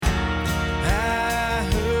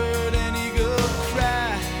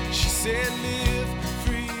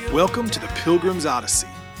Welcome to the Pilgrim's Odyssey,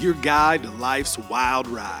 your guide to life's wild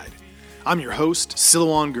ride. I'm your host,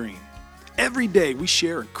 Silouan Green. Every day we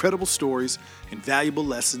share incredible stories and valuable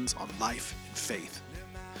lessons on life and faith.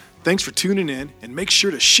 Thanks for tuning in, and make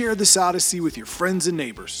sure to share this Odyssey with your friends and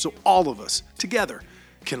neighbors so all of us, together,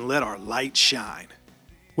 can let our light shine.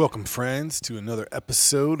 Welcome, friends, to another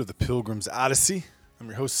episode of the Pilgrim's Odyssey. I'm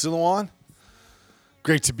your host, Silouan.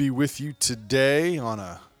 Great to be with you today on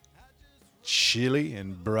a chilly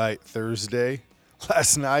and bright Thursday.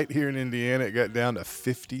 Last night here in Indiana, it got down to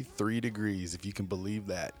 53 degrees, if you can believe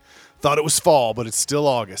that. Thought it was fall, but it's still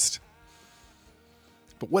August.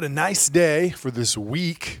 But what a nice day for this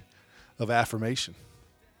week of affirmation.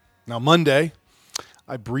 Now, Monday,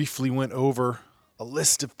 I briefly went over a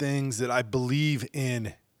list of things that I believe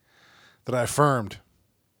in, that I affirmed.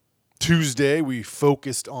 Tuesday, we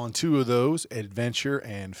focused on two of those, adventure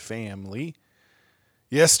and family.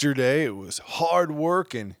 Yesterday, it was hard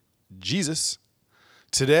work and Jesus.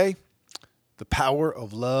 Today, the power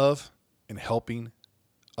of love and helping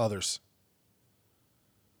others.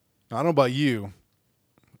 Now, I don't know about you,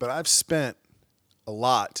 but I've spent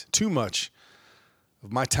too much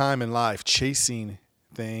of my time in life chasing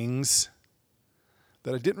things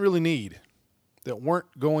that I didn't really need, that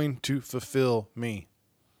weren't going to fulfill me,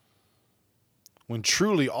 when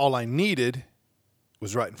truly all I needed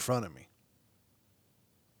was right in front of me.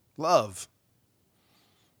 Love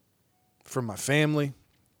from my family,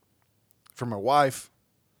 from my wife,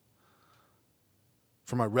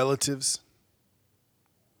 from my relatives.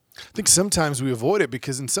 I think sometimes we avoid it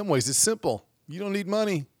because in some ways it's simple. You don't need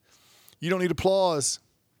money. You don't need applause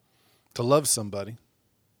to love somebody.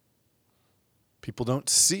 People don't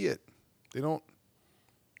see it. They don't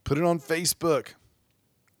put it on Facebook,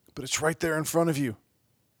 but it's right there in front of you.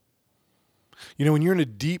 You know, when you're in a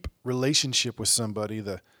deep relationship with somebody,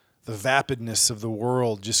 the vapidness of the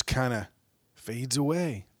world just kind of fades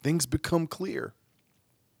away. Things become clear.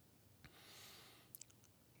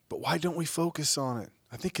 But why don't we focus on it?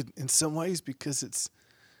 I think in some ways because it's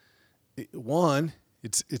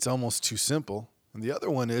almost too simple. And the other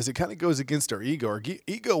one is it kind of goes against our ego. Our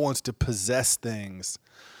ego wants to possess things.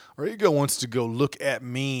 Our ego wants to go look at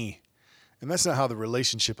me. And that's not how the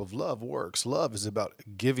relationship of love works. Love is about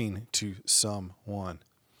giving to someone.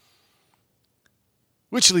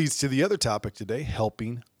 Which leads to the other topic today,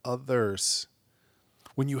 helping others.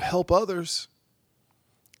 When you help others,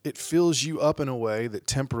 it fills you up in a way that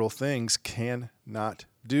temporal things cannot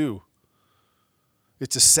do.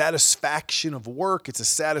 It's a satisfaction of work. It's a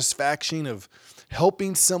satisfaction of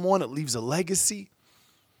helping someone. It leaves a legacy.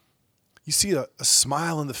 You see a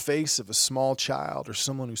smile on the face of a small child or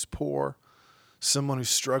someone who's poor, someone who's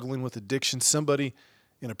struggling with addiction, somebody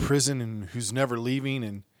in a prison and who's never leaving,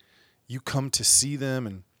 and you come to see them,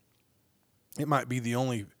 and it might be the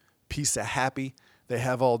only piece of happy they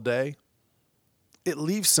have all day. It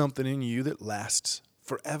leaves something in you that lasts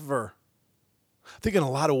forever. I think in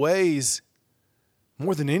a lot of ways,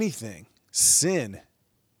 more than anything, sin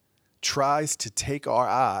tries to take our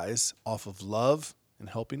eyes off of love and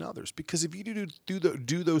helping others. Because if you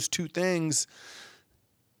do those two things,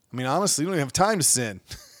 I mean, honestly, you don't even have time to sin.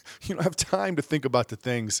 You don't have time to think about the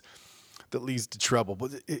things that leads to trouble.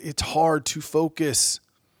 But it's hard to focus.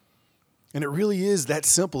 And it really is that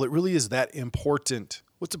simple. It really is that important.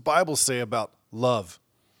 What's the Bible say about love?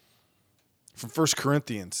 From 1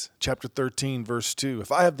 Corinthians chapter 13, verse 2. If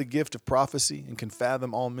I have the gift of prophecy and can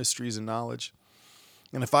fathom all mysteries and knowledge,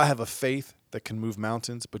 and if I have a faith that can move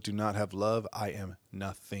mountains but do not have love, I am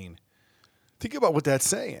nothing. Think about what that's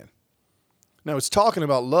saying. Now, it's talking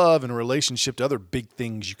about love in relationship to other big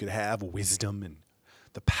things you could have, wisdom and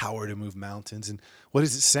the power to move mountains. And what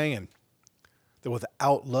is it saying? That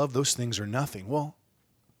without love, those things are nothing. Well,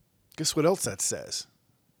 guess what else that says?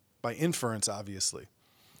 By inference, obviously.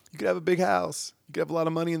 You could have a big house. You could have a lot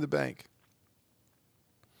of money in the bank.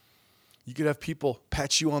 You could have people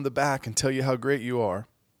pat you on the back and tell you how great you are.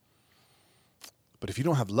 But if you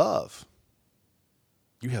don't have love,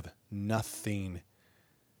 you have nothing.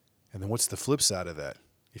 And then what's the flip side of that?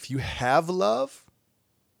 If you have love,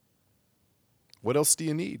 what else do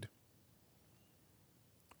you need?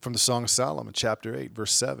 From the Song of Solomon, chapter 8,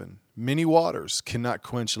 verse 7. Many waters cannot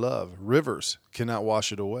quench love. Rivers cannot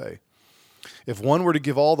wash it away. If one were to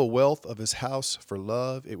give all the wealth of his house for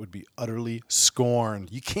love, it would be utterly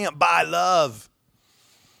scorned. You can't buy love.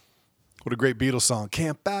 What a great Beatles song.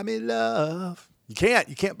 Can't buy me love. You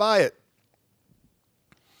can't buy it.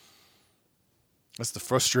 That's the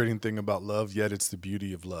frustrating thing about love, yet it's the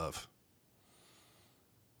beauty of love.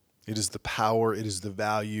 It is the power, it is the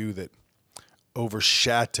value that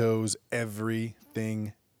overshadows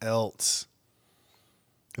everything else.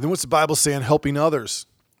 And then what's the Bible saying? Helping others,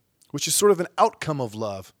 which is sort of an outcome of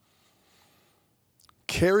love.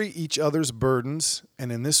 Carry each other's burdens,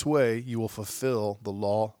 and in this way you will fulfill the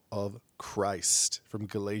law of Christ, from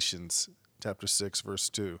Galatians chapter 6, verse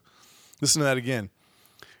 2. Listen to that again.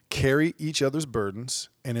 Carry each other's burdens,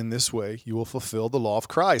 and in this way you will fulfill the law of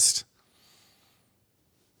Christ.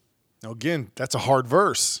 Now again, that's a hard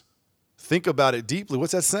verse. Think about it deeply.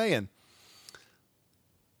 What's that saying?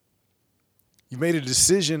 You've made a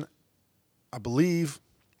decision, I believe,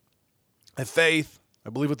 have faith. I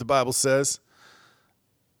believe what the Bible says.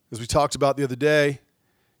 As we talked about the other day,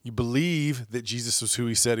 you believe that Jesus was who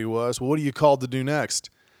he said he was. Well, what are you called to do next?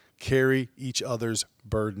 Carry each other's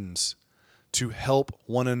burdens, to help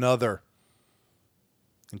one another.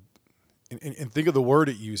 And think of the word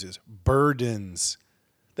it uses, burdens.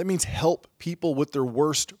 That means help people with their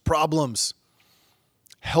worst problems.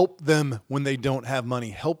 Help them when they don't have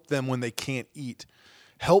money. Help them when they can't eat.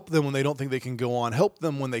 Help them when they don't think they can go on. Help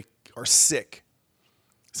them when they are sick.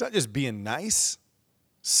 It's not just being nice,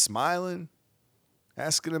 smiling,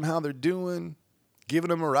 asking them how they're doing, giving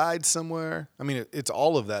them a ride somewhere. I mean, it's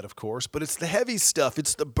all of that, of course, but it's the heavy stuff.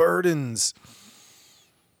 It's the burdens.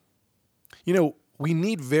 You know, we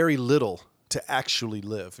need very little to actually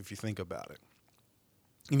live, if you think about it.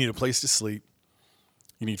 You need a place to sleep.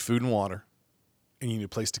 You need food and water. And you need a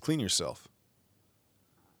place to clean yourself.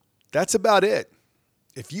 That's about it.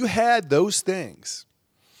 If you had those things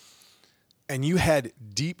and you had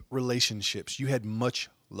deep relationships, you had much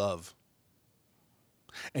love,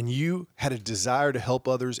 and you had a desire to help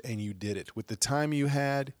others and you did it. With the time you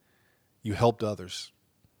had, you helped others.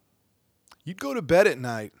 You'd go to bed at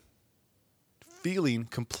night feeling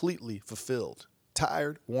completely fulfilled,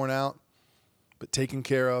 tired, worn out, but taken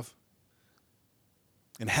care of,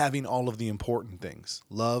 and having all of the important things,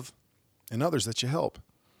 love and others that you help.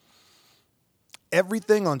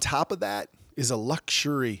 Everything on top of that is a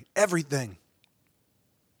luxury. Everything.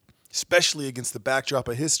 Especially against the backdrop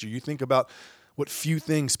of history. You think about what few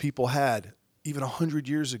things people had even 100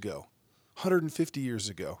 years ago, 150 years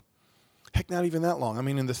ago. Heck, not even that long. I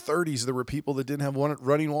mean, in the 30s, there were people that didn't have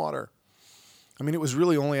running water. I mean, it was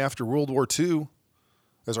really only after World War II,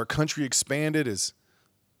 as our country expanded, as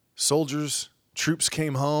troops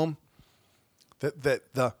came home, that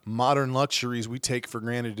the modern luxuries we take for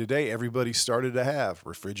granted today, everybody started to have.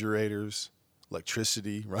 Refrigerators,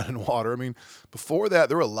 electricity, running water. I mean, before that,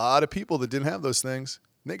 there were a lot of people that didn't have those things.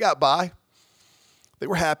 And they got by. They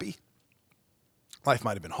were happy. Life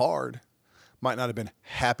might have been hard. Might not have been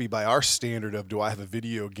happy by our standard of, do I have a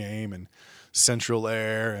video game and central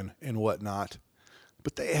air and whatnot.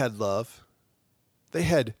 But they had love. They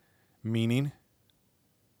had meaning.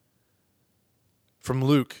 From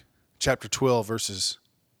Luke chapter 12, verses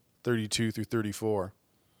 32 through 34.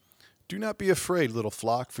 Do not be afraid, little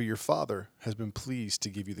flock, for your Father has been pleased to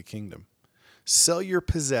give you the kingdom. Sell your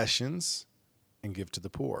possessions and give to the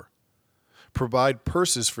poor. Provide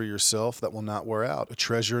purses for yourself that will not wear out, a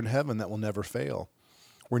treasure in heaven that will never fail,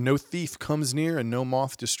 where no thief comes near and no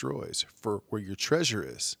moth destroys. For where your treasure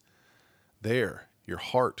is, there your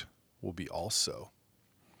heart will be also.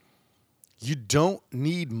 You don't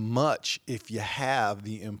need much if you have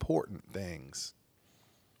the important things.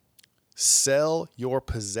 Sell your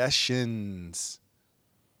possessions.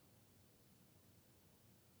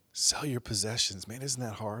 Sell your possessions. Man, isn't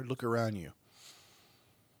that hard? Look around you.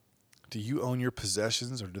 Do you own your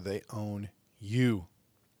possessions or do they own you?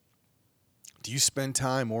 Do you spend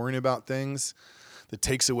time worrying about things that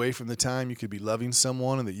takes away from the time you could be loving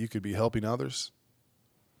someone and that you could be helping others?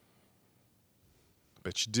 I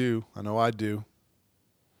bet you do. I know I do.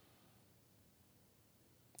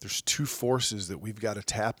 There's two forces that we've got to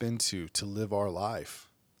tap into to live our life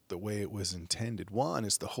the way it was intended. One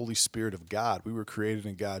is the Holy Spirit of God. We were created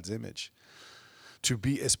in God's image. To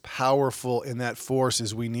be as powerful in that force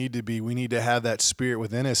as we need to be, we need to have that Spirit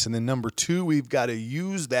within us. And then number two, we've got to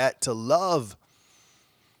use that to love.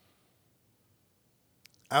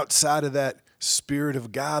 Outside of that Spirit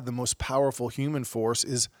of God, the most powerful human force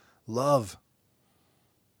is love.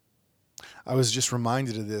 I was just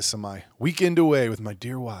reminded of this on my weekend away with my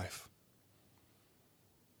dear wife.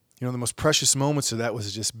 You know, the most precious moments of that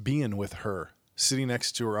was just being with her, sitting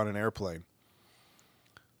next to her on an airplane,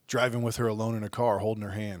 driving with her alone in a car, holding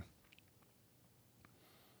her hand,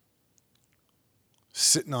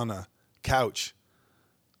 sitting on a couch,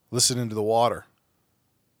 listening to the water.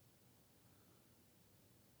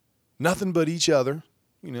 Nothing but each other,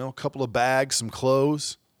 you know, a couple of bags, some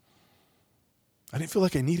clothes. I didn't feel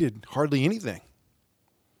like I needed hardly anything.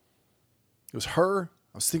 It was her.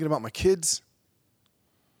 I was thinking about my kids.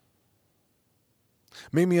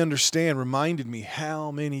 Made me understand, reminded me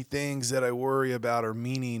how many things that I worry about are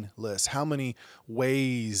meaningless. How many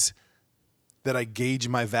ways that I gauge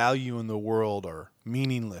my value in the world are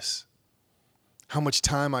meaningless. How much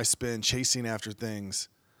time I spend chasing after things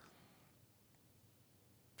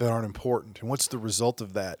that aren't important. And what's the result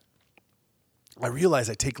of that? I realize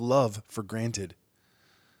I take love for granted.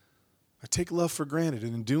 I take love for granted.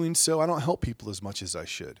 And in doing so, I don't help people as much as I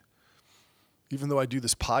should. Even though I do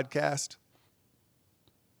this podcast,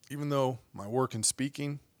 even though my work in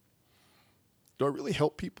speaking, do I really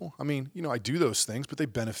help people? I mean, I do those things, but they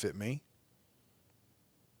benefit me.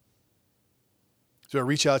 Do I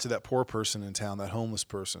reach out to that poor person in town, that homeless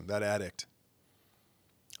person, that addict?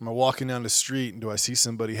 Am I walking down the street and do I see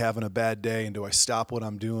somebody having a bad day and do I stop what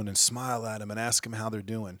I'm doing and smile at them and ask them how they're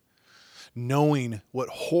doing? Knowing what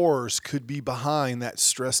horrors could be behind that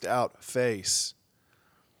stressed out face.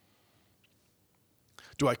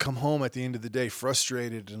 Do I come home at the end of the day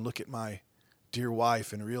frustrated and look at my dear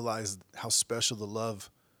wife and realize how special the love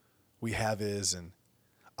we have is and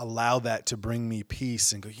allow that to bring me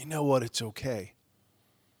peace and go, you know what, it's okay.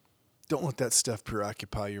 Don't let that stuff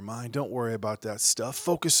preoccupy your mind. Don't worry about that stuff.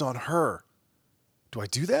 Focus on her. Do I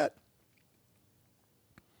do that?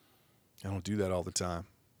 I don't do that all the time.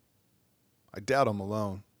 I doubt I'm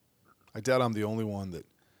alone. I doubt I'm the only one that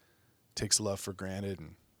takes love for granted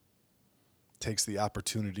and takes the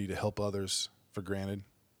opportunity to help others for granted.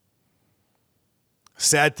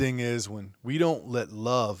 Sad thing is when we don't let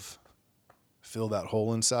love fill that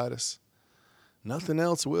hole inside us, nothing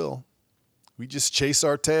else will. We just chase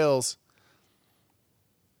our tails.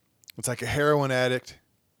 It's like a heroin addict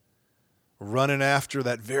running after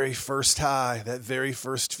that very first high, that very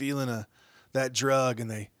first feeling of that drug, and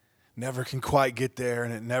they never can quite get there,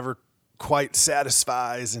 and it never quite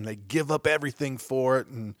satisfies, and they give up everything for it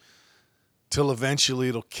until eventually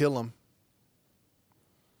it'll kill them.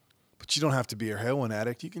 But you don't have to be a heroin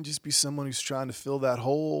addict. You can just be someone who's trying to fill that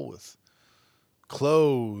hole with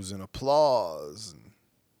clothes and applause and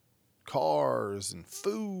cars and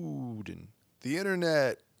food and the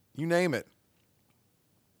internet, you name it.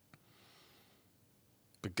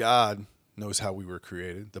 But God knows how we were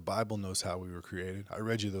created. The Bible knows how we were created. I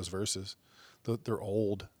read you those verses. They're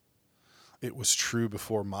old. It was true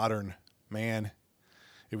before modern man.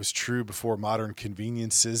 It was true before modern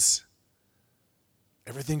conveniences.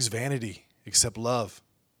 Everything's vanity except love.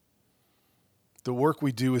 The work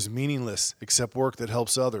we do is meaningless except work that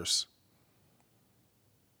helps others.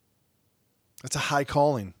 That's a high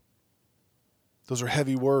calling. Those are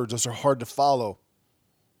heavy words. Those are hard to follow.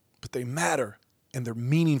 But they matter and they're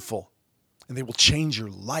meaningful and they will change your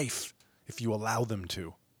life if you allow them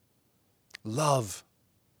to. Love.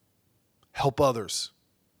 Help others.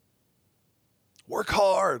 Work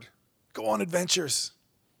hard. Go on adventures.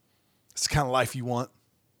 It's the kind of life you want.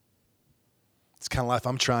 It's the kind of life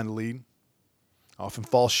I'm trying to lead. I often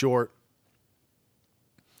fall short.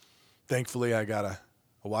 Thankfully, I got a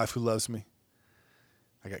wife who loves me.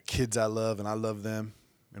 I got kids I love, and I love them.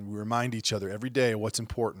 And we remind each other every day of what's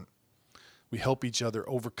important. We help each other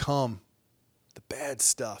overcome the bad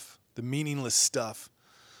stuff, the meaningless stuff,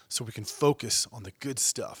 so we can focus on the good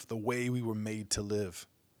stuff, the way we were made to live.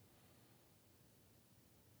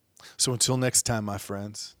 So until next time, my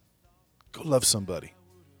friends, go love somebody.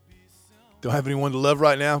 Don't have anyone to love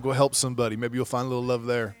right now? Go help somebody. Maybe you'll find a little love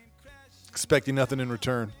there. Expecting nothing in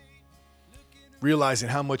return. Realizing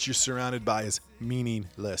how much you're surrounded by is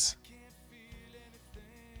meaningless.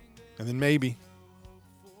 And then maybe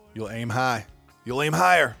you'll aim high. You'll aim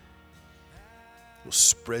higher. You'll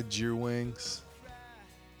spread your wings.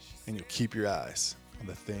 And you'll keep your eyes on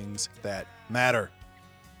the things that matter.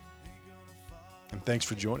 And thanks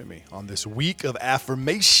for joining me on this week of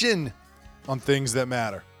affirmation on things that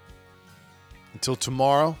matter. Until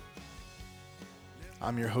tomorrow,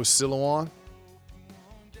 I'm your host, Silouan.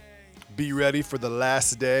 Be ready for the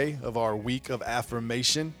last day of our week of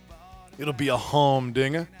affirmation. It'll be a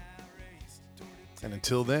humdinger. And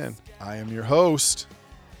until then, I am your host.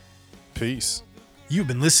 Peace. You've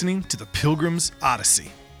been listening to the Pilgrim's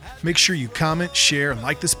Odyssey. Make sure you comment, share, and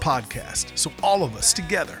like this podcast so all of us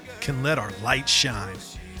together can let our light shine.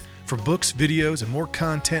 For books, videos, and more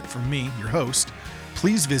content from me, your host,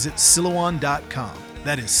 please visit Silouan.com.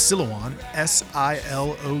 That is Silouan,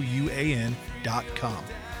 Silouan.com.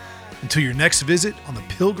 Until your next visit on the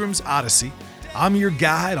Pilgrim's Odyssey, I'm your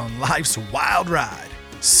guide on life's wild ride,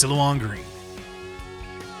 Silouan Green.